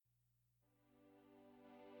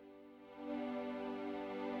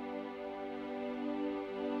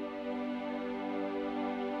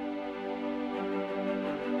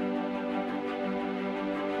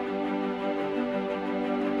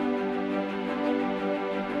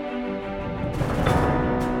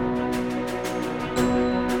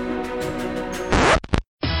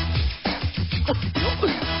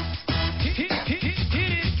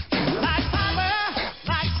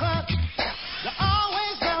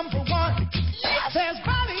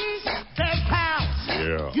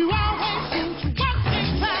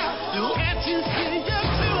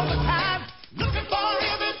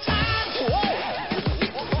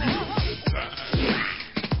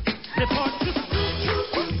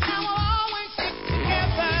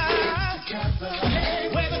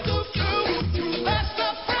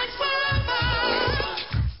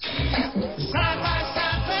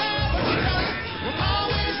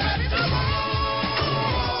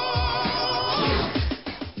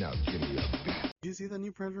see the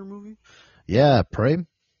new Predator movie? Yeah, Prey.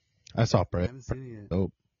 I saw I Prey. haven't seen it yet.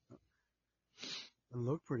 Oh, It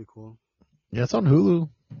looked pretty cool. yeah, it's on Hulu.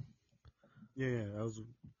 Yeah.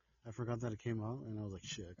 I forgot that it came out, and I was like,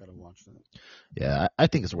 shit, I gotta watch that. Yeah, I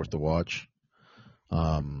think it's worth the watch.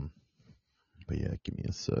 But yeah, give me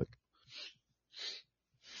a sec.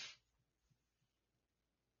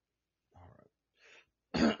 All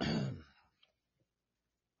right.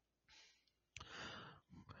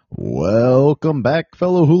 Welcome back,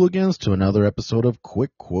 fellow hooligans, to another episode of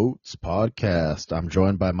Quick Quotes Podcast. I'm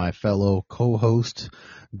joined by my fellow co-host,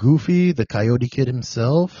 Goofy, the Coyote Kid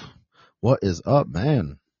himself. What is up,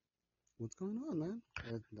 man? What's going on, man?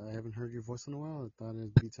 I haven't heard your voice in a while. I thought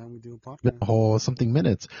it'd be time we do a podcast. A whole something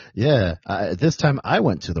minutes. Yeah, this time I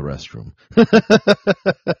went to the restroom.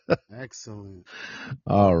 Excellent.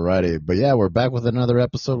 Alrighty, but yeah, we're back with another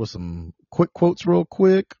episode with some quick quotes real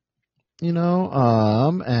quick.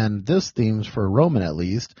 And this theme's for Roman, at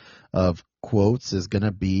least, of quotes is going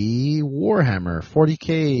to be Warhammer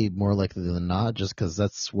 40K, more likely than not, just because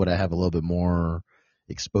that's what I have a little bit more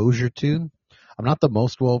exposure to. I'm not the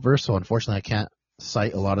most well-versed, so unfortunately I can't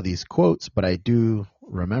cite a lot of these quotes, but I do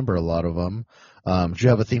remember a lot of them. Do you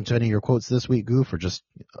have a theme to any of your quotes this week, Goof, or just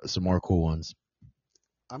some more cool ones?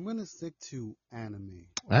 I'm gonna stick to anime.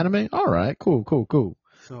 Anime? All right, cool.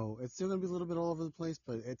 So it's still gonna be a little bit all over the place,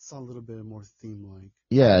 but it's a little bit more theme-like.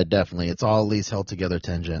 Yeah, definitely. It's all at least held together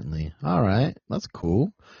tangentially. All right, that's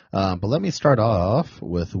cool. But let me start off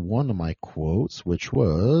with one of my quotes, which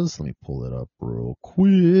was, let me pull it up real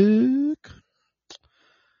quick.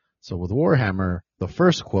 So with Warhammer, the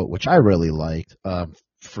first quote, which I really liked,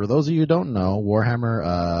 for those of you who don't know,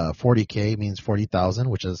 Warhammer 40K means 40,000,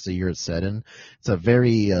 which is the year it's set in. It's a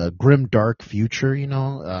very grim, dark future,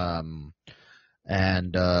 and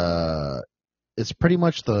it's pretty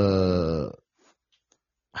much how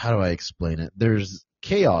do I explain it? There's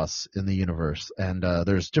chaos in the universe, and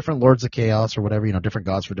there's different lords of chaos or whatever, different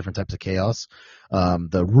gods for different types of chaos.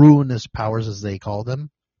 The ruinous powers, as they call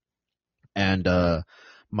them. And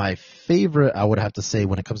my favorite, I would have to say,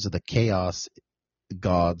 when it comes to the chaos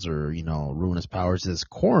gods or, ruinous powers is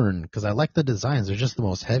Khorne, because I like the designs. They're just the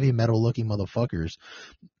most heavy metal looking motherfuckers.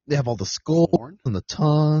 They have all the skulls and the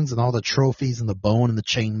tongues and all the trophies and the bone and the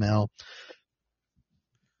chainmail.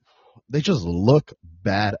 They just look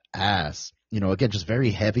badass. Again, just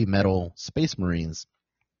very heavy metal space marines.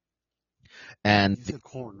 And you said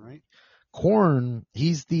Khorne, right? Khorne,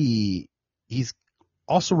 he's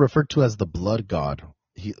also referred to as the blood god.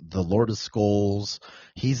 The Lord of Skulls.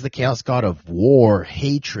 He's the chaos god of war,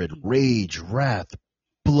 hatred, rage, wrath,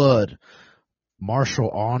 blood, martial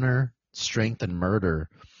honor, strength, and murder.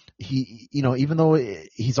 He, even though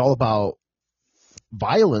he's all about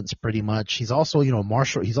violence, pretty much, he's also,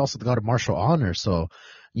 martial. He's also the god of martial honor. So,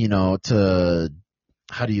 to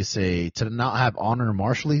not have honor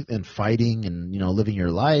martially in fighting and living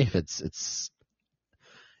your life, it's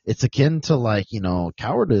akin to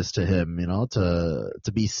cowardice to him,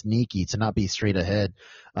 to be sneaky, to not be straight ahead.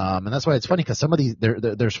 And that's why it's funny, because some of these,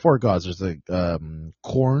 there's four gods. There's the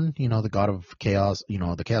Khorne, the god of chaos,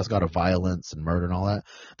 the chaos god of violence and murder and all that.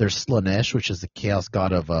 There's Slaanesh, which is the chaos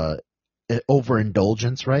god of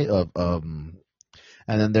overindulgence, right? And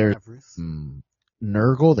then there's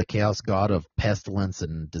Nurgle, the chaos god of pestilence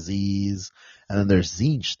and disease. And then there's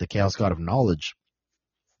Tzeentch, the chaos god of knowledge.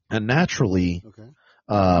 And naturally,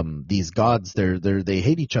 these gods, they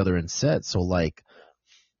hate each other in sets. So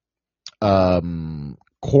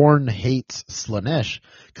Khorne hates Slaanesh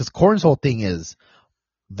because Khorne's whole thing is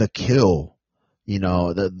the kill.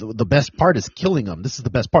 The best part is killing them. This is the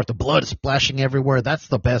best part. The blood is splashing everywhere. That's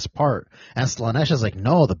the best part. And Slaanesh is like,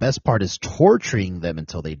 no, the best part is torturing them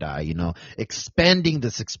until they die. Expanding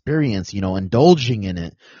this experience. Indulging in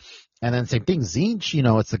it. And then same thing, Tzeentch.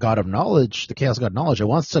 It's the god of knowledge, the chaos god of knowledge. It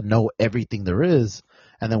wants to know everything there is.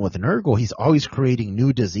 And then with Nurgle, he's always creating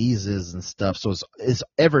new diseases and stuff. So it's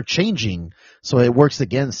ever changing. So it works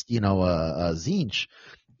against, Tzeentch.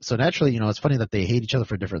 So naturally, it's funny that they hate each other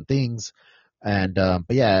for different things. And,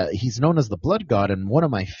 but yeah, he's known as the blood god. And one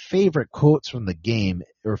of my favorite quotes from the game,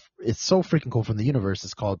 or it's so freaking cool, from the universe,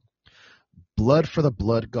 is called "Blood for the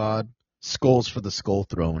blood god, skulls for the skull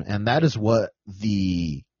throne." And that is what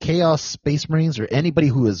the Chaos Space Marines, or anybody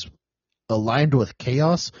who is aligned with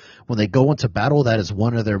chaos, when they go into battle, that is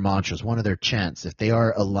one of their mantras, one of their chants. If they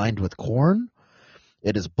are aligned with Khorne,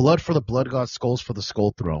 it is blood for the blood god, skulls for the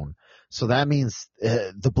skull throne. So that means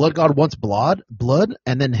the blood god wants blood,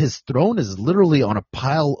 and then his throne is literally on a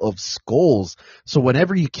pile of skulls. So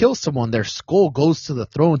whenever you kill someone, their skull goes to the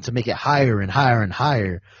throne to make it higher and higher and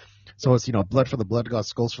higher. So it's, blood for the blood god,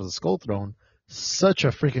 skulls for the skull throne. Such a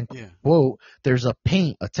freaking Yeah. quote. There's a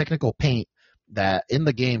technical paint that in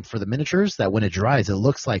the game for the miniatures that when it dries, it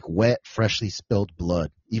looks like wet, freshly spilled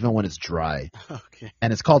blood, even when it's dry. Okay.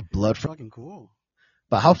 And it's called blood That's for. fucking cool.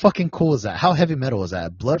 But how fucking cool is that? How heavy metal is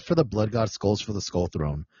that? Blood for the blood god, skulls for the skull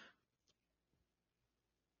throne.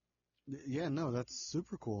 Yeah, no, that's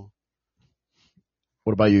super cool.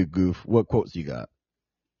 What about you, Goof? What quotes you got?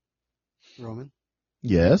 Roman.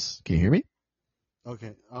 Yes. Can you hear me?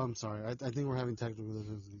 Okay. I'm sorry. I think we're having technical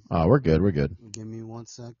difficulties. Oh, we're good. We're good. Give me 1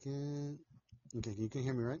 second. Okay, you can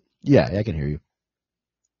hear me, right? Yeah, I can hear you.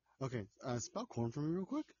 Okay. Spell corn for me real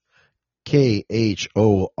quick. Khorne.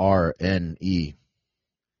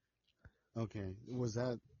 Okay. Was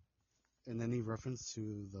that in any reference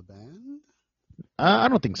to the band? I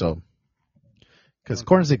don't think so. Because Okay.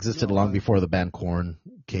 Corns existed No. long before the band Corn,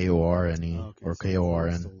 Korne Okay. or So corn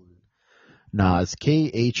Korn. stolen. Nah, it's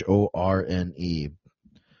Khorne.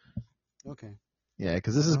 Okay. Yeah,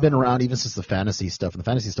 because this has been around Um. even since the fantasy stuff, and the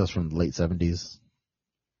fantasy stuff's from the late 70s.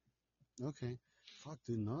 Okay. Fuck,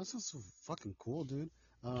 dude. No, that sounds so fucking cool, dude.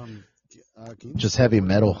 Can you Just describe heavy what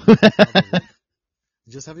metal. how they look?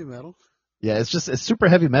 Just heavy metal? Yeah, it's super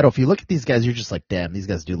heavy metal. If you look at these guys, you're just like, damn, these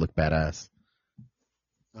guys do look badass.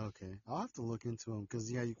 Okay, I'll have to look into them because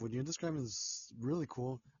yeah, what you're describing is really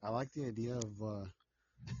cool. I like the idea of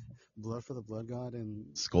blood for the blood god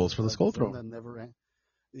and Skulls for the a skull throne throne. that never end.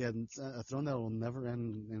 Yeah, it's a throne that will never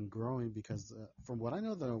end and growing because from what I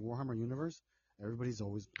know, the Warhammer universe, everybody's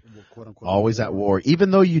always quote unquote at Always at war. war.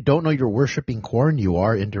 Even though you don't know you're worshiping corn, you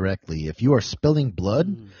are indirectly. If you are spilling blood,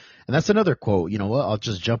 Mm. and that's another quote. You know what? I'll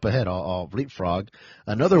just jump ahead. I'll leapfrog.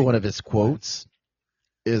 Another Okay, one of his go ahead. quotes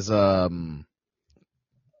is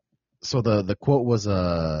So the quote was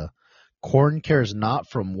corn cares not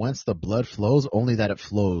from whence the blood flows, only that it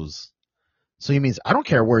flows. So he means I don't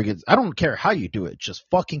care where it gets. I don't care how you do it. Just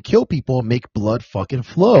fucking kill people and make blood fucking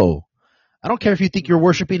flow. I don't care if you think you're Mm.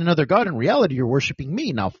 worshiping another god. In reality, you're worshiping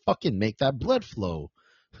me. Now fucking make that blood flow.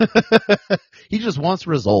 He just wants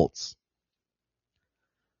results.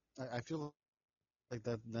 I feel like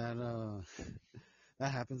that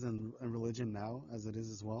that happens in religion now as it is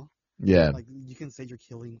as well. Yeah, Like you can say you're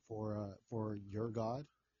killing for your god,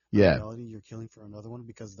 but in yeah. reality you're killing for another one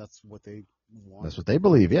because that's what they want. That's what they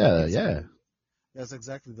believe. And Yeah, yeah. basically, that's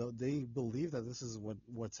exactly they believe that this is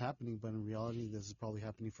what's happening, but in reality this is probably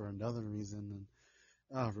happening for another reason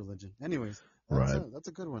and religion. Anyways, Right. that's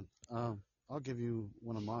a good one. I'll give you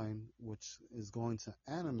one of mine, which is going to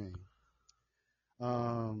anime.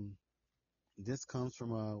 Um, this comes from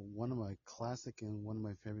one of my classic and one of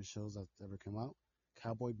my favorite shows that's ever come out,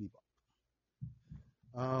 Cowboy Bebop.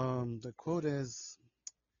 The quote is,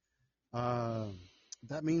 um,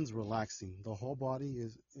 "That means relaxing. The whole body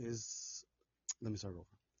is." Let me start over.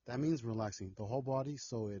 That means relaxing the whole body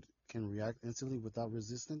so it can react instantly without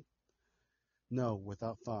resistance. No,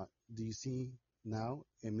 without thought. Do you see now?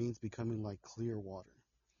 It means becoming like clear water.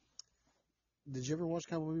 Did you ever watch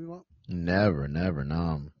Cowboy Bebop? Never, never,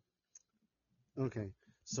 no. Okay,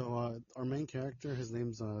 so our main character, his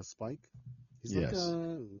name's Spike. He's like Yes.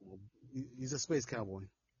 he's a space cowboy,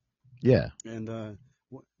 Yeah. and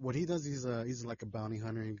what he does, he's like a bounty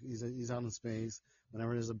hunter. He's out in space.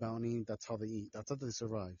 Whenever there's a bounty, that's how they eat. That's how they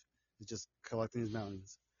survive. He's just collecting his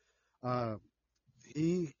bounties. Uh,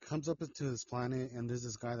 he comes up into his planet, and there's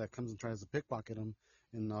this guy that comes and tries to pickpocket him,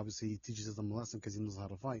 and obviously he teaches him a lesson because he knows how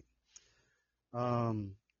to fight.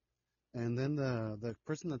 Um, and then the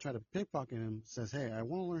person that tried to pickpocket him says, "Hey, I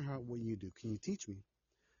want to learn how what you do. Can you teach me?"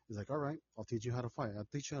 He's like, "All right, I'll teach you how to fight. I'll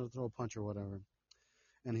teach you how to throw a punch or whatever."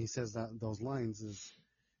 And he says that those lines is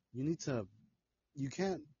you need to you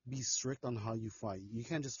can't be strict on how you fight. You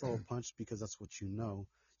can't just throw a punch because that's what you know.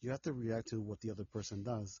 You have to react to what the other person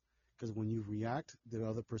does because when you react, the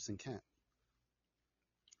other person can't.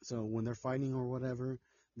 So when they're fighting or whatever,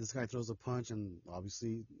 this guy throws a punch, and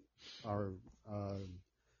obviously our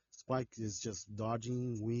Spike is just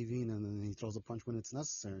dodging, weaving, and then he throws a punch when it's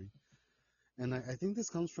necessary. And I think this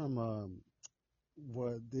comes from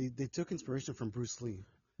what they took inspiration from Bruce Lee.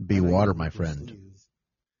 I Be know you know water, who my Bruce friend. Lee is.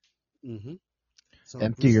 Hmm. So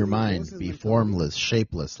Empty Bruce your Lee, what was mind. his Be mentality? formless,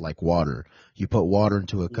 shapeless, like water. You put water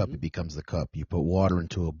into a cup, Hmm. it becomes the cup. You put water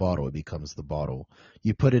into a bottle, it becomes the bottle.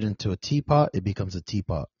 You put it into a teapot, it becomes a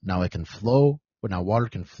teapot. Now it can flow, but now water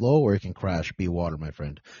can flow or it can crash. Be water, my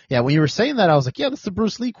friend. Yeah, when you were saying that, I was like, yeah, that's the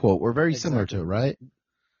Bruce Lee quote. We're very similar to it, Exactly. right?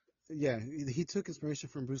 Yeah, he took inspiration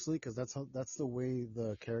from Bruce Lee because that's the way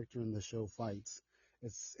the character in the show fights.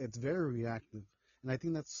 It's very reactive, and I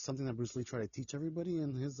think that's something that Bruce Lee tried to teach everybody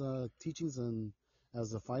in his teachings and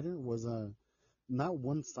as a fighter was not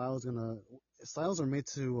one style is gonna. Styles are made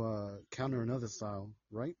to counter another style,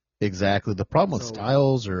 right? Exactly. The problem with So,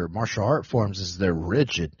 styles or martial art forms is they're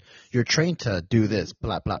rigid. You're trained to do mhm, this,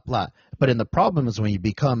 blah, blah, blah. But then the problem is when you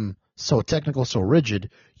become so technical, so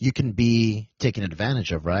rigid, you can be taken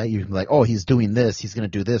advantage of, right? You can be like, oh, he's doing this, he's going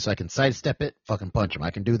to do this. I can sidestep it, fucking punch him.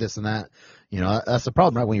 I can do this and that. That's the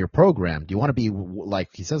problem, right? When you're programmed, you want to be, like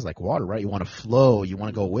he says, like water, right? You want to flow, you want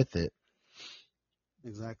to go mhm, with it.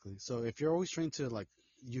 exactly. So if you're always trained to like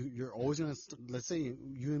you're always gonna let's say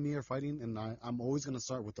you and me are fighting, and I'm always gonna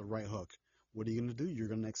start with the right hook. What are you gonna do? You're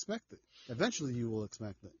gonna expect it. Eventually, you will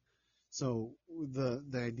expect it. So the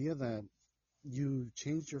idea that you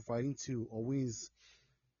change your fighting to always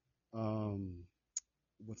um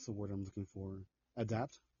what's the word I'm looking for?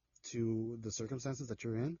 Adapt to the circumstances that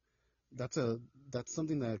you're in. That's a that's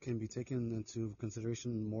something that can be taken into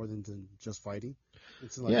consideration more than just fighting.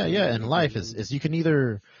 It's like Yeah, yeah. In like life is you can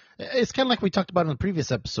either it's kind of like we talked about in the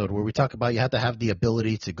previous episode where we talk about you have to have the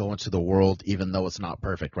ability to go into the world even though it's not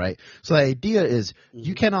perfect, right? So the idea is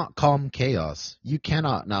you hmm cannot calm chaos. You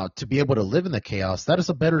cannot now to be able to live in the chaos. That is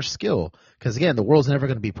a better skill because again, the world's never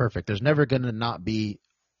going to be perfect. There's never going to not be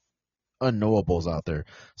unknowables out there.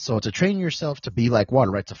 So to train yourself to be like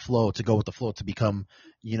water, right? To flow, to go with the flow, to become,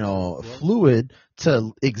 flow. fluid,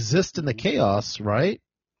 to exist in the hmm chaos, right?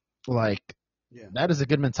 Like Yeah. that is a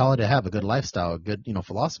good mentality to have, a good lifestyle, a good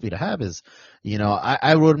philosophy to have. Is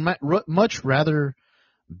I would much rather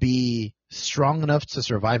be strong enough to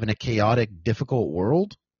survive in a chaotic, difficult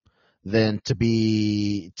world than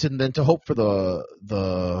to hope for the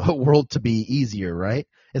world to be easier, right?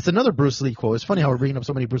 It's another Bruce Lee quote. It's funny how we're Yeah. bringing up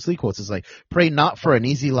so many Bruce Lee quotes. It's like pray not for an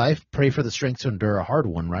easy life, pray for the strength to endure a hard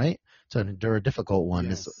one, right? To endure a difficult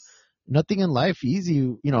one. It's Yes. nothing in life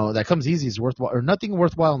easy, that comes easy is worthwhile, or nothing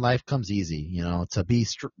worthwhile in life comes easy. To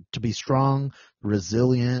be strong,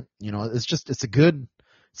 resilient. It's a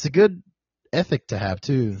good ethic to have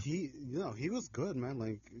too. He was good, man.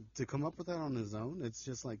 Like to come up with that on his own, it's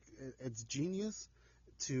just like it's genius.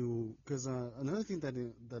 To because another thing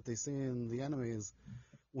that they say in the anime is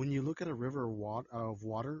when you look at a river of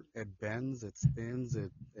water, it bends, it spins,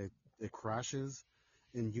 it crashes,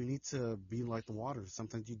 and you need to be like the water.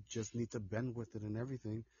 Sometimes you just need to bend with it and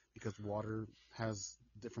everything because water has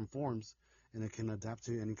different forms and it can adapt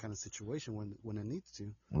to any kind of situation when it needs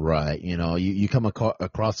to. Right. You come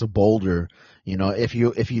across a boulder, if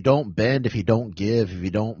you don't bend, if you don't give, if you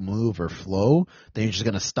don't move or flow, then you're just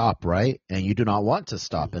going to stop, right? And you do not want to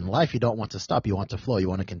stop. In hmm life, you don't want to stop. You want to flow. You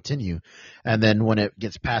want to continue. And then when it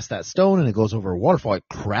gets past that stone and it goes over a waterfall, it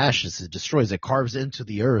crashes, it destroys, it carves into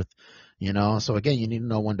the earth, So again, you need to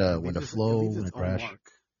know when to It flow, leaves when to its own crash.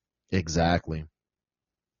 mark. Exactly.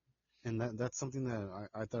 And that's something that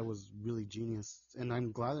I thought was really genius. And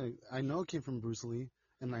I'm glad I know it came from Bruce Lee,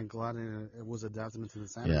 and I'm glad it was adapted into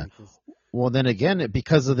this Yeah. anime because Well, then again,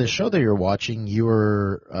 because of the show that you're watching, you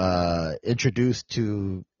were introduced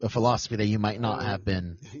to a philosophy that you might not oh have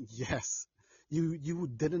been. yes, you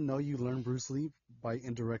didn't know you learned Bruce Lee by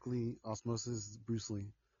indirectly osmosis Bruce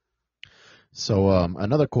Lee. So,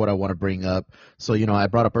 another quote I want to bring up. So, I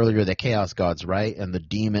brought up earlier the chaos gods, right? And the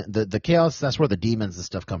demon, the chaos. That's where the demons and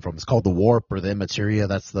stuff come from. It's called the warp or the immateria.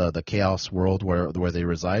 That's the chaos world where they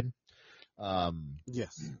reside. Um,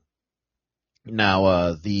 Yes.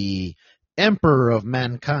 Now, the emperor of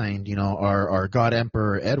mankind, our god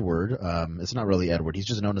emperor Edward, it's not really Edward. He's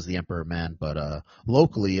just known as the emperor of man, but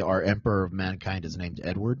locally, our emperor of mankind is named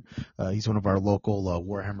Edward. He's one of our local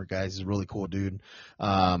Warhammer guys. He's a really cool dude.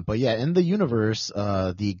 But yeah, in the universe,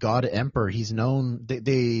 the god emperor, he's known.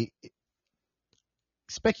 They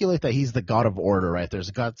speculate that he's the god of order, right?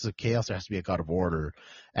 There's gods of chaos, there has to be a god of order,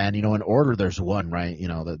 and in order there's one, right?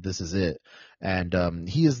 That this is it, and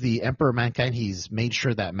he is the emperor of mankind. He's made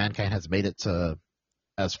sure that mankind has made it to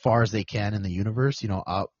as far as they can in the universe,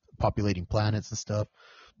 out populating planets and stuff,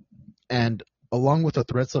 and along with the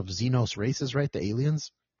threats of Xenos races, right? The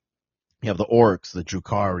aliens, you have the orcs, the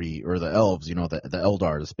Drukari, or the elves, the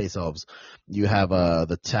Eldar, the space elves. You have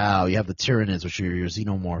the Tau, you have the Tyranids, which are your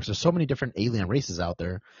xenomorphs. There's so many different alien races out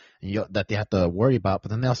there that they have to worry about,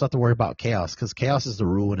 but then they also have to worry about chaos, because chaos is the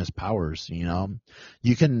rule in his powers,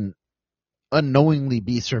 You can unknowingly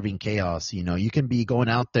be serving chaos, You can be going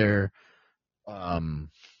out there um,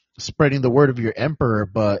 spreading the word of your emperor,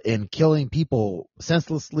 but in killing people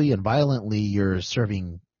senselessly and violently, you're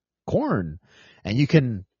serving corn. And you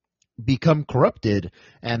can become corrupted,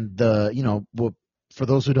 and for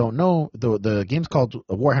those who don't know, the game's called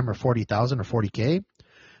Warhammer 40,000 or 40K.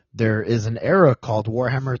 There is an era called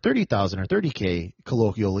Warhammer 30,000 or 30K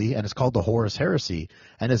colloquially, and it's called the Horus Heresy,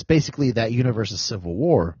 and it's basically that universe's civil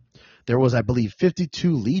war. there was, I believe,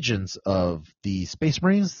 52 legions of the Space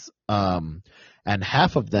Marines, and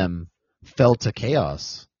half of them fell to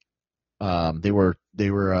chaos. They were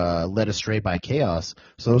led astray by chaos.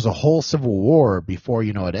 So there was a whole civil war before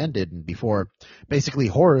it ended, and before basically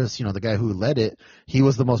Horus, the guy who led it, he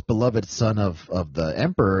was the most beloved son of the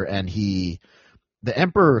emperor, and the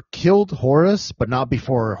emperor killed Horus, but not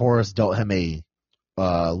before Horus dealt him a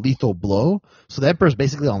lethal blow. So the emperor is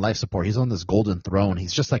basically on life support. He's on this golden throne.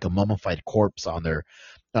 He's just like a mummified corpse on there,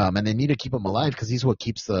 and they need to keep him alive because he's what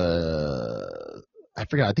keeps the I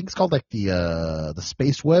forgot. I think it's called like the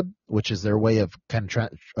space web, which is their way of kind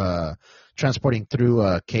of transporting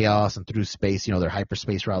through chaos and through space. Their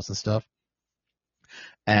hyperspace routes and stuff.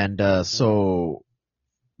 And so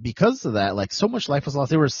because of that, like so much life was lost.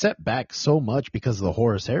 They were set back so much because of the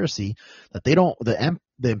Horus Heresy that they don't. The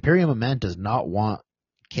Imperium of Man does not want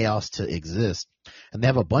chaos to exist, and they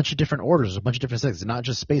have a bunch of different orders, a bunch of different sects. Not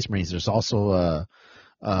just Space Marines. There's also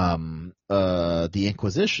the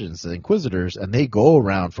Inquisitions, the Inquisitors, and they go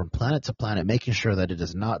around from planet to planet making sure that it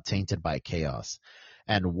is not tainted by chaos.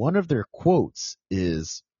 And one of their quotes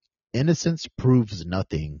is, "Innocence proves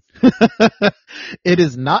nothing." It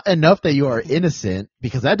is not enough that you are innocent,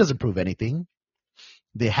 because that doesn't prove anything.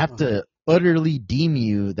 They have to utterly deem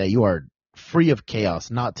you that you are free of chaos,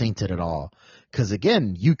 not tainted at all. Because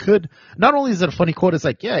again, you could, not only is it a funny quote, it's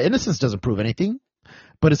like, yeah, innocence doesn't prove anything.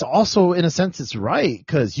 But it's also, in a sense, it's right,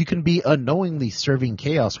 because you can be unknowingly serving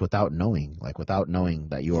chaos without knowing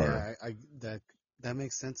that you are. Yeah, that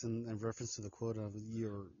makes sense in reference to the quote of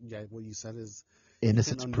what you said is you can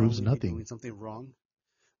Innocence proves unknowingly be nothing. doing something wrong.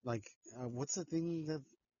 Like, what's the thing that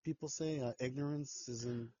people say? Ignorance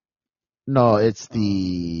isn't. No, it's Uh,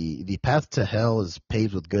 the path to hell is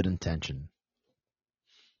paved with good intention.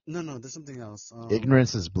 no, there's something else.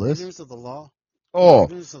 Ignorance is bliss. Ignorance of the law. No, Oh,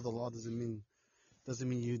 ignorance of the law doesn't mean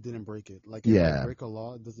you didn't break it. Like if I yeah, break a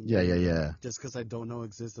law, it doesn't yeah, yeah, mean yeah. just because I don't know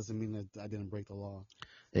exists doesn't mean that I didn't break the law.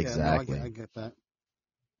 Yeah, no, I Exactly. get that.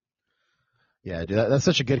 Yeah, dude, that's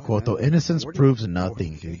such a good Oh quote though. man, Innocence 40, proves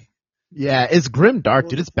nothing, 40K. dude. Yeah, it's grim dark, Well,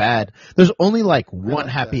 dude. It's bad. There's only like I one like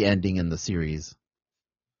happy that. ending in the series.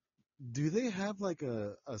 Do they have like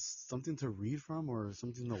a something to read from or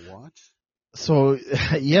something to watch? So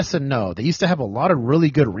yes and no. They used to have a lot of really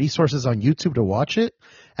good resources on YouTube to watch it,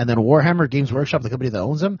 and then Warhammer Games Uh-huh. Workshop, the company that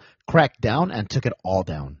owns them, cracked down and took it all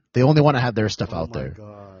down. They only want to have their stuff Oh out my there.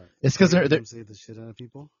 god. It's So because they they're DMCA the shit out of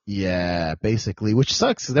people? yeah, basically, which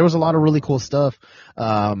sucks. 'Cause there was a lot of really cool stuff.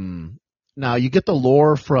 Now you get the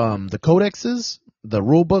lore from the codexes, the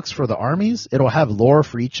rule books for the armies. It'll have lore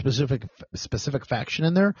for each specific faction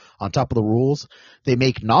in there on top of the rules. They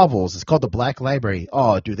make novels. It's called the Black Library.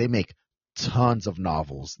 Oh, dude, they make tons of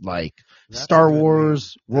novels like That's a Star good name.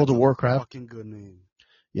 Wars, World That's of a Warcraft. fucking good name.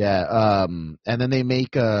 Yeah, and then they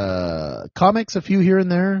make comics, a few here and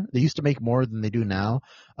there. They used to make more than they do now.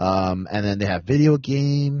 And then they have video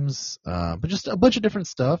games, but just a bunch of different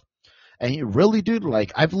stuff. And you really, dude,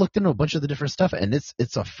 like I've looked into a bunch of the different stuff, and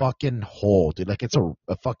it's a fucking hole, dude. Like it's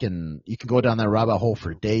a fucking, you can go down that rabbit hole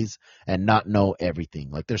for days and not know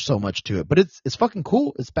everything. Like there's so much to it, but it's fucking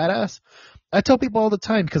cool. It's badass. I tell people all the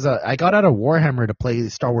time, because I got out of Warhammer to play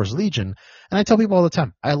Star Wars Legion, and I tell people all the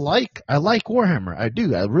time, I like Warhammer. I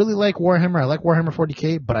do. I really like Warhammer. I like Warhammer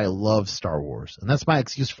 40K, but I love Star Wars, and that's my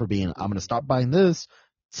excuse for being. I'm gonna stop buying this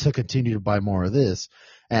to continue to buy more of this,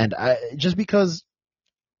 and I just because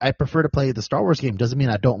I prefer to play the Star Wars game doesn't mean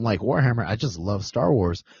I don't like Warhammer. I just love Star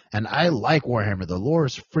Wars, and I like Warhammer. The lore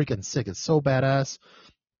is freaking sick. It's so badass.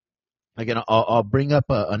 Again, I'll bring up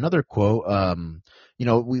another quote.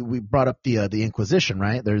 We brought up the Inquisition,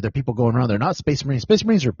 right? They're people going around. They're not Space Marines. Space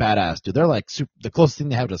Marines are badass, dude. They're like the closest thing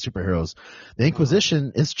they have to superheroes. The Uh-huh.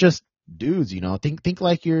 Inquisition is just dudes, Think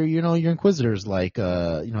like your Inquisitors, like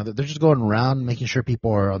they're just going around making sure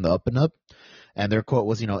people are on the up and up. And their quote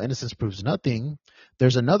was, innocence proves nothing.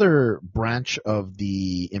 There's another branch of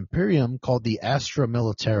the Imperium called the Astra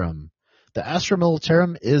Militarum. The Astra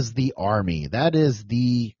Militarum is the army. That is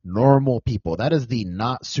the normal people. That is the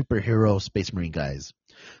not superhero Space Marine guys.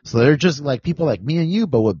 So they're just like people like me and you,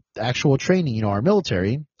 but with actual training, our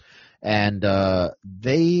military. And their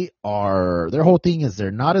whole thing is they're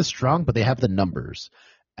not as strong, but they have the numbers.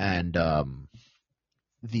 And they're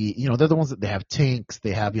the ones that they have tanks,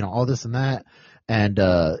 they have all this and that, and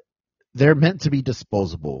they're meant to be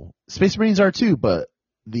disposable. Space Marines are too, but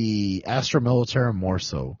the Astra Militarum more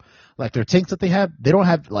so. Like their tanks that they don't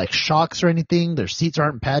have like shocks or anything. Their seats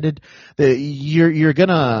aren't padded. You're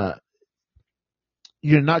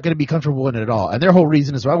not gonna be comfortable in it at all. And their whole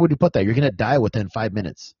reason is, why would you put that? You're gonna die within 5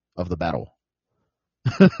 minutes of the battle.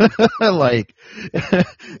 Like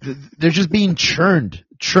they're just being churned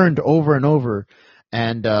over and over.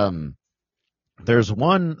 And there's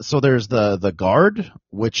one, so there's the guard,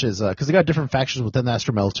 which is because they got different factions within the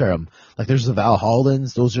Astra Militarum. Like there's the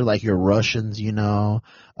Valhallans, those are like your Russians, you know.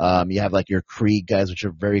 You have like your Krieg guys, which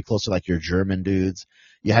are very close to like your German dudes.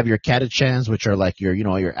 You have your Catachans, which are like your, you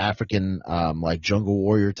know, your African, like jungle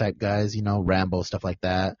warrior type guys, you know, Rambo stuff like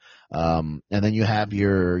that. And then you have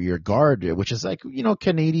your guard, which is like, you know,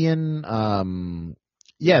 Canadian.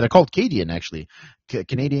 Yeah, they're called Cadian actually,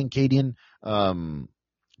 Canadian, Cadian.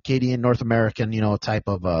 Cadian North American, you know, type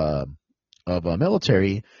of a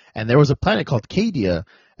military. And there was a planet called Cadia,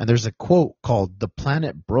 and there's a quote called "The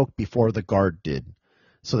planet broke before the guard did."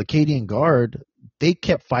 So the Cadian Guard, they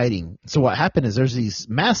kept fighting. So what happened is there's these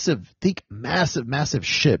massive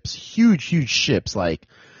ships, huge ships, like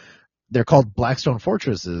they're called Blackstone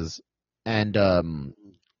Fortresses, and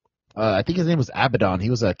I think his name was Abaddon. He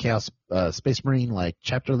was a Chaos Space Marine, like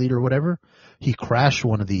chapter leader or whatever. He crashed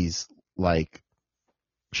one of these like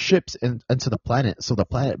ships into the planet, so the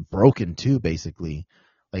planet broke in two, basically.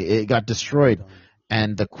 Like it got Oh, destroyed. damn.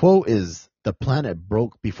 And the quote is the planet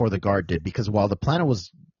broke before the guard did, because while the planet was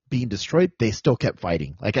being destroyed, they still kept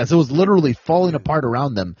fighting. Like as it was literally falling Yeah, apart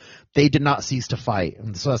around them, they did not cease to fight.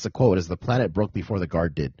 And so that's the quote: is the planet broke before the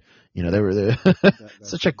guard did. You know, they were that's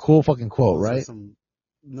such a cool fucking quote, those are right? some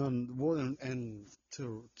none. Well, and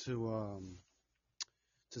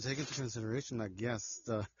to take into consideration, like yes,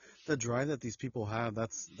 the drive that these people have,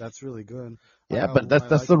 that's really good. Yeah, but that's I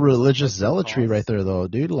that's like the when people religious fight for a zealotry right cause. there, though,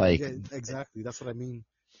 dude. Like, Yeah, exactly. That's what I mean.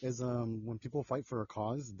 Is when people fight for a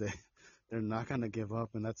cause, they're not gonna give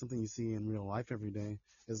up, and that's something you see in real life every day.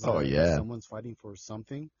 Is oh if yeah, someone's fighting for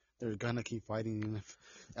something, they're gonna keep fighting, and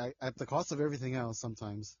if at the cost of everything else.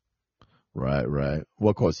 Sometimes right.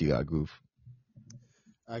 What quotes you got, Goof?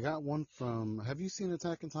 I got one from. Have you seen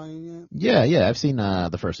Attack on Titan yet? Yeah. I've seen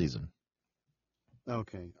the first season.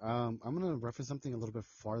 Okay. I'm gonna reference something a little bit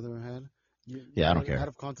farther ahead. Yeah, I don't Out care.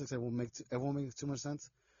 of context, it won't make too much sense.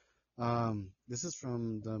 This is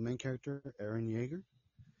from the main character, Eren Yeager.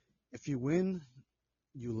 If you win,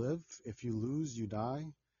 you live. If you lose, you die.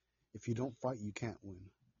 If you don't fight, you can't win.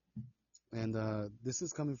 And this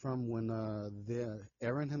is coming from when the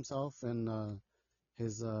Eren himself and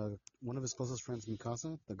his one of his closest friends,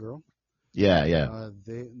 Mikasa, the girl, Yeah. uh,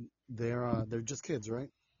 they they're just kids, right?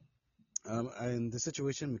 In this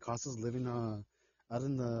situation, Mikasa's living out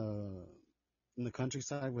in the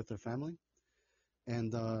countryside with their family,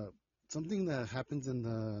 and something that happens in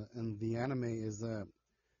the anime is that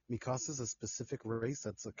Mikasa's a specific race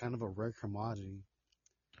that's a kind of a rare commodity,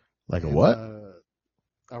 Like a and what?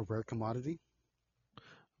 a rare commodity.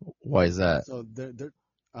 Why is that? So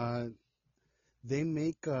uh, they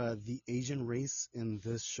make the Asian race in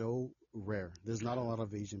this show rare. There's not a lot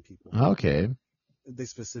of Asian people. Okay, They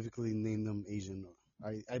specifically name them Asian.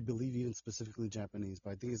 I believe even specifically Japanese,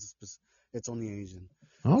 but I think it's only Asian.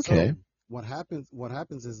 okay. So what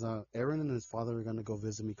happens is Eren and his father are gonna go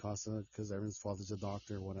visit Mikasa because Eren's father's a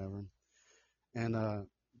doctor or whatever. And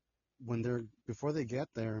when they're before they get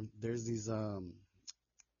there, there's these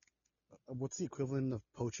what's the equivalent of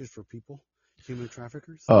poachers for people? Human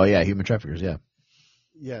traffickers. Oh yeah, human traffickers. Yeah.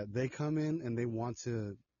 Yeah, they come in and they want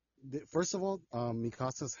to. First of all,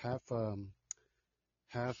 Mikasa's half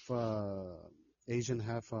Asian,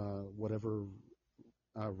 half whatever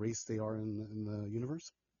race they are in the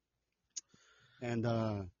universe, and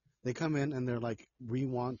they come in and they're like, "We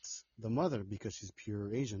want the mother because she's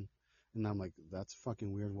pure Asian," and I'm like, "That's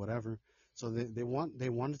fucking weird, whatever." So they want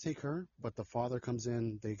to take her, but the father comes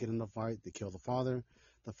in. They get in the fight. They kill the father.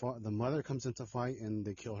 The mother comes into fight and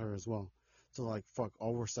they kill her as well. So like, fuck,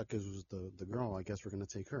 all we're stuck is the girl. I guess we're gonna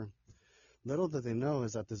take her. Little that they know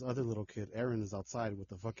is that this other little kid, Aaron, is outside with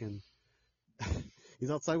the fucking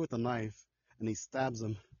he's outside with a knife and he stabs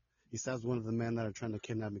him. He stabs one of the men that are trying to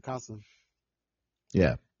kidnap Mikasa.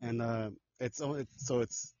 Yeah. And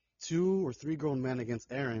it's two or three grown men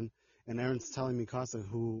against Aaron, and Aaron's telling Mikasa,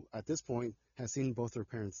 who at this point has seen both her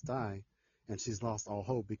parents die, and she's lost all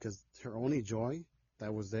hope because her only joy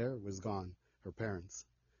that was there was gone, her parents.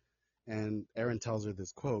 And Aaron tells her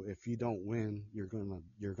this quote: "If you don't win, you're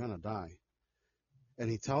gonna die." And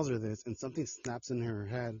he tells her this, and something snaps in her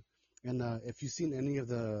head. And if you've seen any of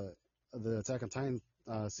the Attack on Titan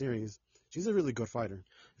series, she's a really good fighter.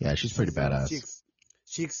 Yeah, she's pretty She's badass.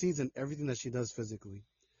 she exceeds in everything that she does physically,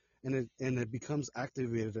 and it becomes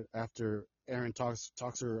activated after Aaron talks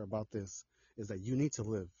to her about this. Is that you need to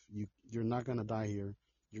live. You're not gonna die here.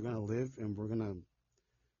 You're gonna live, and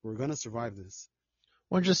we're gonna survive this.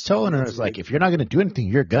 Well, just telling And her it's is like, really if you're not gonna do anything,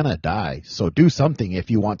 you're gonna die. So do something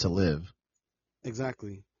if you want to live.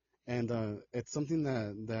 exactly. And it's something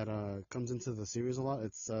that comes into the series a lot.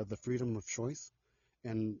 It's the freedom of choice,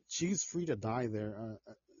 and she's free to die there.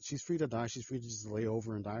 She's free to die. She's free to just lay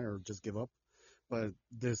over and die or just give up. But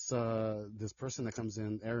this person that comes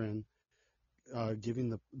in, Erin,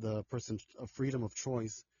 giving the person a freedom of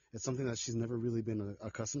choice, it's something that she's never really been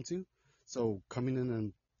accustomed to. So coming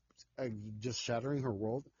in and just shattering her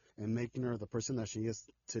world and making her the person that she is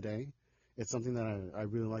today, it's something that I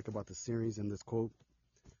really like about the series. And this quote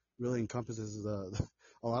really encompasses a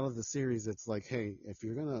lot of the series. It's like, hey, if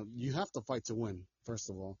you're gonna, you have to fight to win. First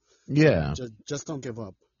of all, so Yeah. just don't give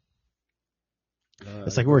up.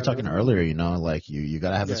 It's like we But were talking another, earlier, like you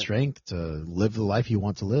gotta have the yeah, strength to live the life you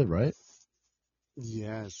want to live, right?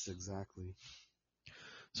 yes, exactly.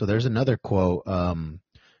 So there's another quote,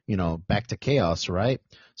 back to chaos, right?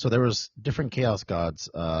 So there was different chaos gods,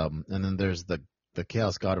 and then there's the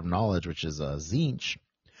chaos god of knowledge, which is Zinch.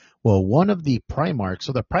 Well, one of the Primarchs,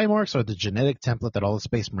 so the Primarchs are the genetic template that all the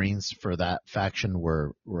Space Marines for that faction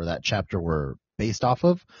were that chapter were based off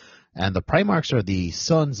of, and the Primarchs are the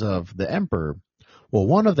sons of the Emperor. Well,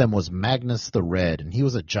 one of them was Magnus the Red, and he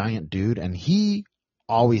was a giant dude, and he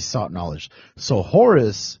always sought knowledge. So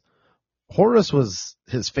Horus was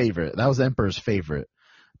his favorite. That was the Emperor's favorite.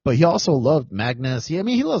 But he also loved Magnus. I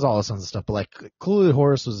mean, he loves all sons of stuff, but like clearly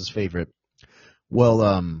Horus was his favorite.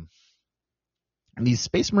 Well, these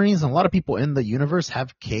Space Marines and a lot of people in the universe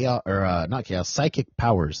have chaos or not chaos, psychic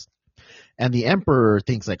powers. And the Emperor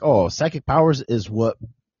thinks like, oh, psychic powers is what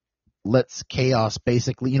lets chaos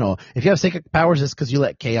basically, if you have psychic powers, it's because you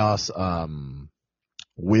let chaos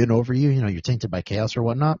win over you. You're tainted by chaos or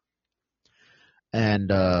whatnot. And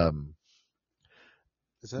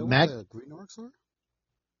Is that what Mag the Green Orcs are?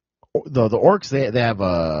 the orcs they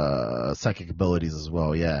have psychic abilities as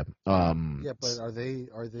well. Yeah. Yeah, but are they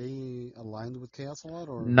aligned with Chaos a lot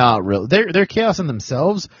or? Not really. They're chaos in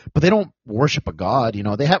themselves, but they don't worship a god.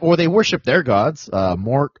 They worship their gods,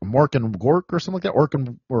 Mork and Gork or something like that,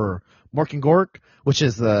 or Mork and Gork, which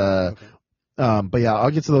is the. Okay. But yeah,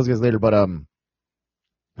 I'll get to those guys later. But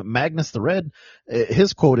Magnus the Red,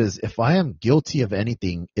 his quote is, "If I am guilty of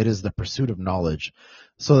anything, it is the pursuit of knowledge."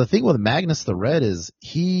 So the thing with Magnus the Red is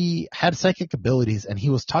he had psychic abilities, and he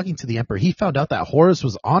was talking to the Emperor. He found out that Horus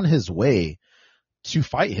was on his way to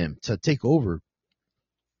fight him to take over,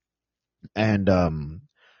 and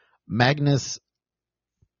Magnus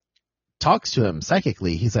talks to him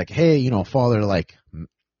psychically. He's like, "Hey, Father, like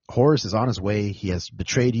Horus is on his way. He has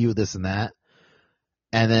betrayed you, this and that."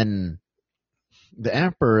 And then the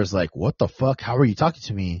Emperor is like, "What the fuck? How are you talking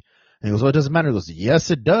to me?" And he goes, "Well, it doesn't matter." He goes,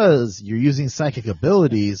 "Yes, it does. You're using psychic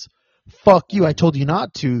abilities. Fuck you. I told you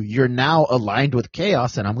not to. You're now aligned with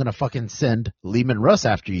chaos, and I'm gonna fucking send Lehman Russ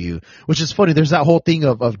after you." Which is funny. There's that whole thing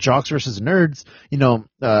of jocks versus nerds.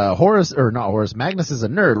 Horace, or not Horace, Magnus is a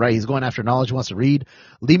nerd, right? He's going after knowledge, wants to read.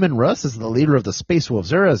 Lehman Russ is the leader of the Space Wolves.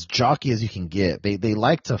 They're as jockey as you can get. They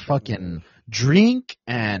like to Yeah. fucking drink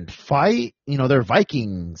and fight. They're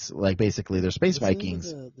Vikings, like basically they're space What's the name of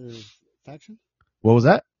Vikings. their faction? What was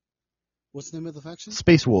that? What's the name of the faction?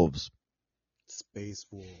 Space Wolves. Space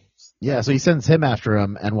Wolves. Yeah, so he Okay. sends him after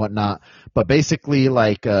him and whatnot. But basically,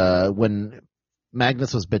 like when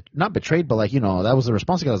Magnus was not betrayed, but like that was the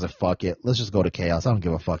response. I was like, "Fuck it, let's just go to chaos. I don't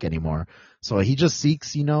give a fuck anymore." So he just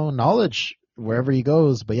seeks, knowledge wherever he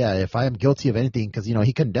goes. But yeah, if I am guilty of anything, because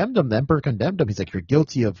he condemned him, the Emperor condemned him. He's like, "You're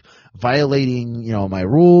guilty of violating, my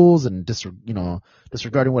rules and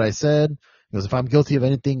disregarding what I said." He goes, "If I'm guilty of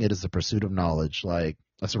anything, it is the pursuit of knowledge." Like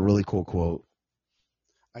that's a really cool quote.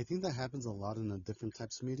 I think that happens a lot in the different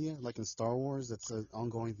types of media. Like in Star Wars, it's an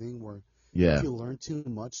ongoing thing where if Yeah. you learn too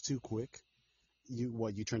much too quick,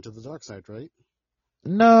 you turn to the dark side, right?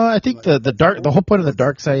 No, I think Like the whole point of the that's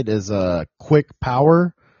dark side is quick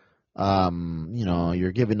power.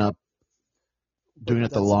 You're giving up but doing it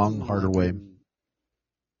the that's long, something harder like way.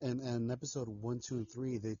 in episode 1, 2, and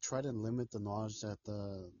 3, they try to limit the knowledge that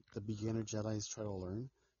the beginner Jedi's try to learn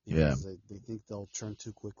Yeah. because they think they'll turn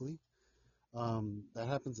too quickly. That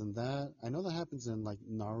happens in that. I know that happens in like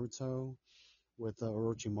Naruto with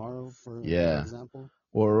Orochimaru, for Yeah. example.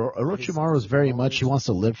 Or Orochimaru is His very much he knowledge, wants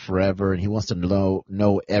to live forever and he wants to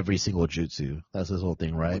know every single jutsu. That's his whole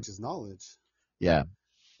thing, right? which is knowledge, Yeah.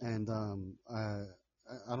 and I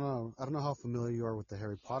don't know how familiar you are with the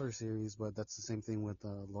Harry Potter series, but that's the same thing with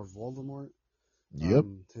Lord Voldemort. Yep.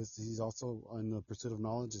 He's also in the pursuit of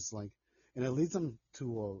knowledge. It's like, and it leads him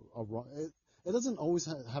to a wrong. It doesn't always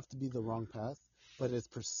have to be the wrong path, but it's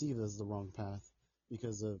perceived as the wrong path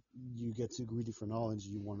because you get too greedy for knowledge.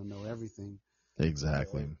 You want to know everything.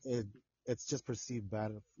 Exactly. It it's just perceived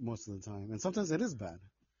bad most of the time, and sometimes it is bad.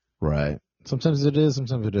 Right. Sometimes it is,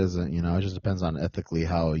 sometimes it isn't. You know, it just depends on ethically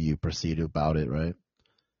how you proceed about it, right?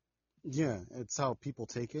 Yeah, it's how people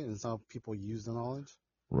take it and it's how people use the knowledge.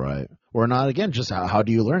 Right. Or not. Again, just how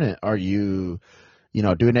do you learn it? Are you, you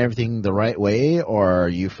know, doing everything the right way, or are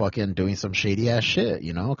you fucking doing some shady ass shit?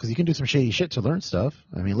 You know, because you can do some shady shit to learn stuff.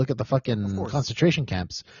 I mean, look at the Of fucking course. concentration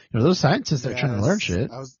camps. You know, those scientists that are trying to learn Yes, shit.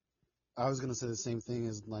 I was gonna say the same thing.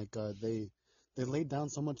 Is like they laid down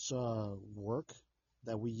so much work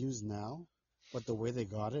that we use now, but the way they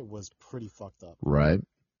got it was pretty fucked up. Right.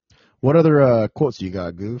 What other quotes you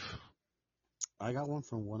got, Goof? I got one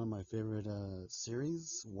from one of my favorite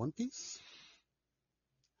series, One Piece.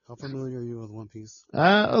 How familiar are you with One Piece?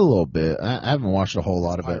 A little bit. I haven't watched a whole It's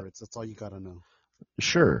lot of it. pirates. That's all you gotta know.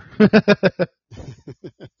 Sure.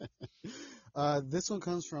 This one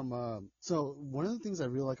comes from. So one of the things I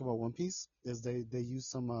really like about One Piece is they use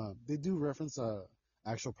some. They do reference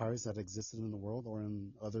actual pirates that existed in the world or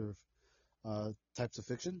in other types of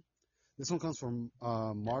fiction. This one comes from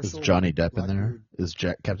Is Marshall Johnny Depp in there? Blackbeard. Is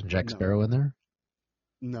Captain Jack No, Sparrow in there?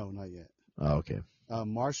 no, not yet. Oh, okay.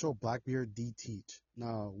 Marshall Blackbeard D. Teach.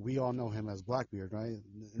 Now we all know him as Blackbeard, right? An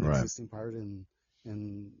Right. existing pirate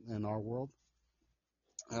in our world.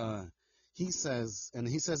 Uh, he says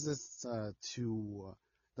this to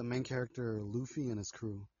the main character Luffy and his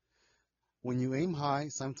crew. When you aim high,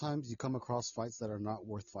 sometimes you come across fights that are not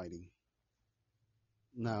worth fighting.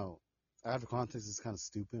 Now, out of context, it's kind of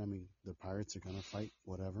stupid. I mean, the pirates are gonna fight,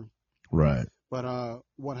 whatever. Right. But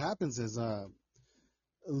what happens is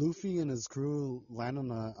Luffy and his crew land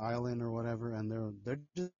on an island or whatever, and they're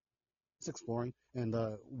just exploring. And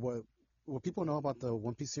what people know about the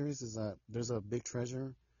One Piece series is that there's a big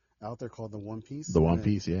treasure out there called the One Piece, The One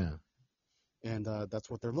Piece, yeah. and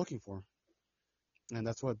that's what they're looking for, and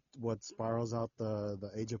that's what spirals out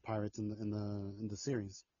the Age of Pirates in the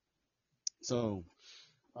series. So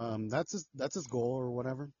that's his goal or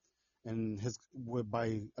whatever, and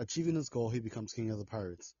by achieving his goal, he becomes king of the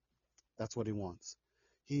pirates. That's what he wants.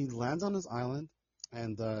 He lands on his island,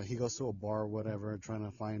 and he goes to a bar or whatever,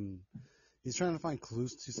 he's trying to find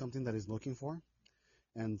clues to something that he's looking for.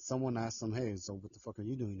 And someone asks him, "Hey, so what the fuck are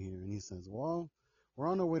you doing here?" And he says, "Well, we're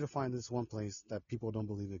on our way to find this one place that people don't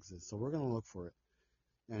believe exists, so we're gonna look for it."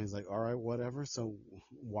 And he's like, "All right, whatever. So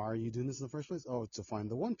why are you doing this in the first place?" "Oh, to find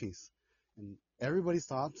the One Piece." And everybody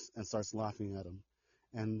stops and starts laughing at him.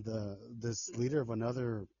 And this leader of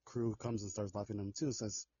another crew comes and starts laughing at him too, and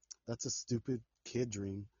says, "That's a stupid kid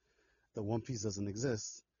dream. The One Piece doesn't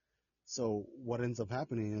exist." So what ends up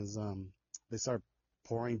happening is they start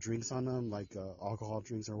pouring drinks on them, like alcohol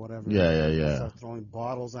drinks or whatever. Yeah, yeah, They yeah. start throwing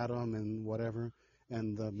bottles at them and whatever.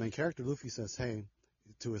 And the main character Luffy says, "Hey,"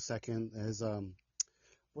 to his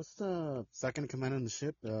what's the second in command in the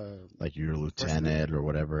ship? Like your First mate? lieutenant or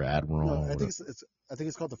whatever, No, admiral. I think Whatever. it's I think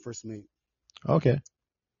it's called the first mate. Okay.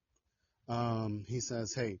 He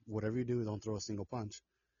says, "Hey, whatever you do, don't throw a single punch."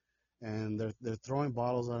 And they're throwing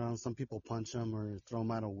bottles around. Some people punch them or throw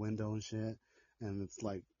them out a window and shit. And it's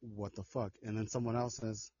like, what the fuck? And then someone else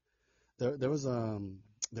says, there was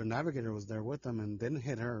their navigator was there with them and they didn't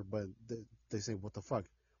hit her, but they say, "What the fuck?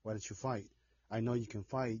 Why didn't you fight? I know you can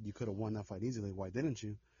fight. You could have won that fight easily. Why didn't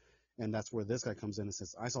you?" And that's where this guy comes in and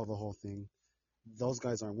says, "I saw the whole thing. Those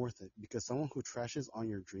guys aren't worth it because someone who trashes on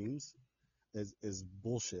your dreams is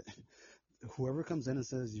bullshit. Whoever comes in and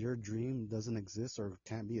says your dream doesn't exist or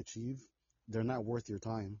can't be achieved, they're not worth your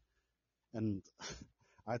time." And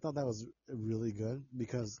I thought that was really good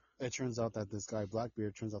because it turns out that this guy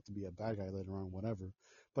Blackbeard turns out to be a bad guy later on, whatever.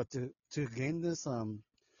 But to gain this,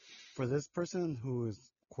 for this person who is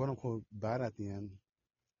quote unquote bad at the end,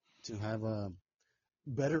 to have a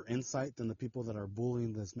better insight than the people that are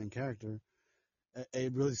bullying this main character,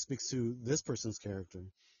 it really speaks to this person's character,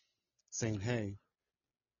 saying, "Hey,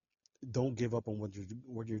 don't give up on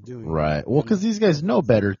what you're doing." Right. Well, And because these the guys know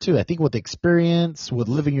better too. I think with experience, with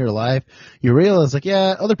living your life, you realize like,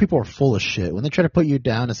 yeah, other people are full of shit. When they try to put you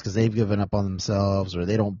down, it's because they've given up on themselves or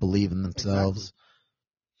they don't believe in exactly, themselves.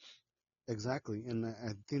 exactly, and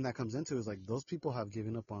I think that comes into is like those people have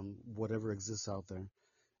given up on whatever exists out there.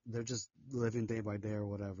 They're just living day by day or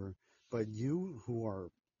whatever. But you who are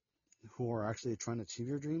actually trying to achieve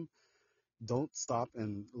your dream, don't stop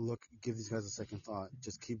and give these guys a second thought.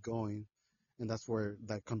 Just keep going. And that's where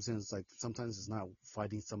that comes in. It's like sometimes it's not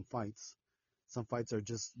fighting some fights. Some fights are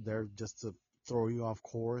just there just to throw you off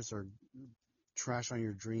course or trash on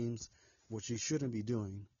your dreams, which you shouldn't be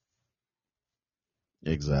doing.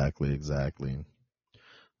 Exactly. Exactly.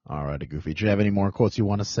 All right, Goofy. Do you have any more quotes you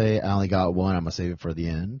want to say? I only got one. I'm gonna save it for the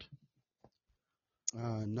end.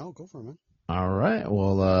 No, go for it, man. All right.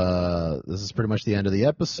 Well, this is pretty much the end of the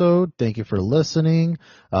episode. Thank you for listening.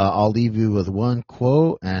 I'll leave you with one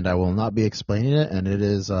quote, and I will not be explaining it, and it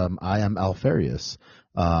is, I am Alfarius.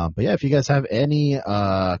 But yeah, if you guys have any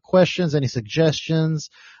questions, any suggestions,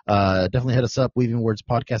 definitely hit us up,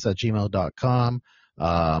 weavingwordspodcast@gmail.com.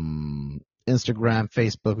 Instagram,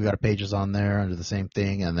 Facebook, we got our pages on there under the same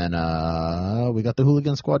thing. And then we got the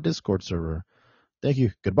Hooligan Squad Discord server. Thank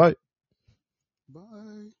you. Goodbye.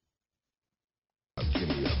 Bye.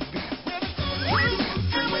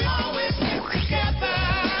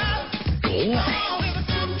 Together.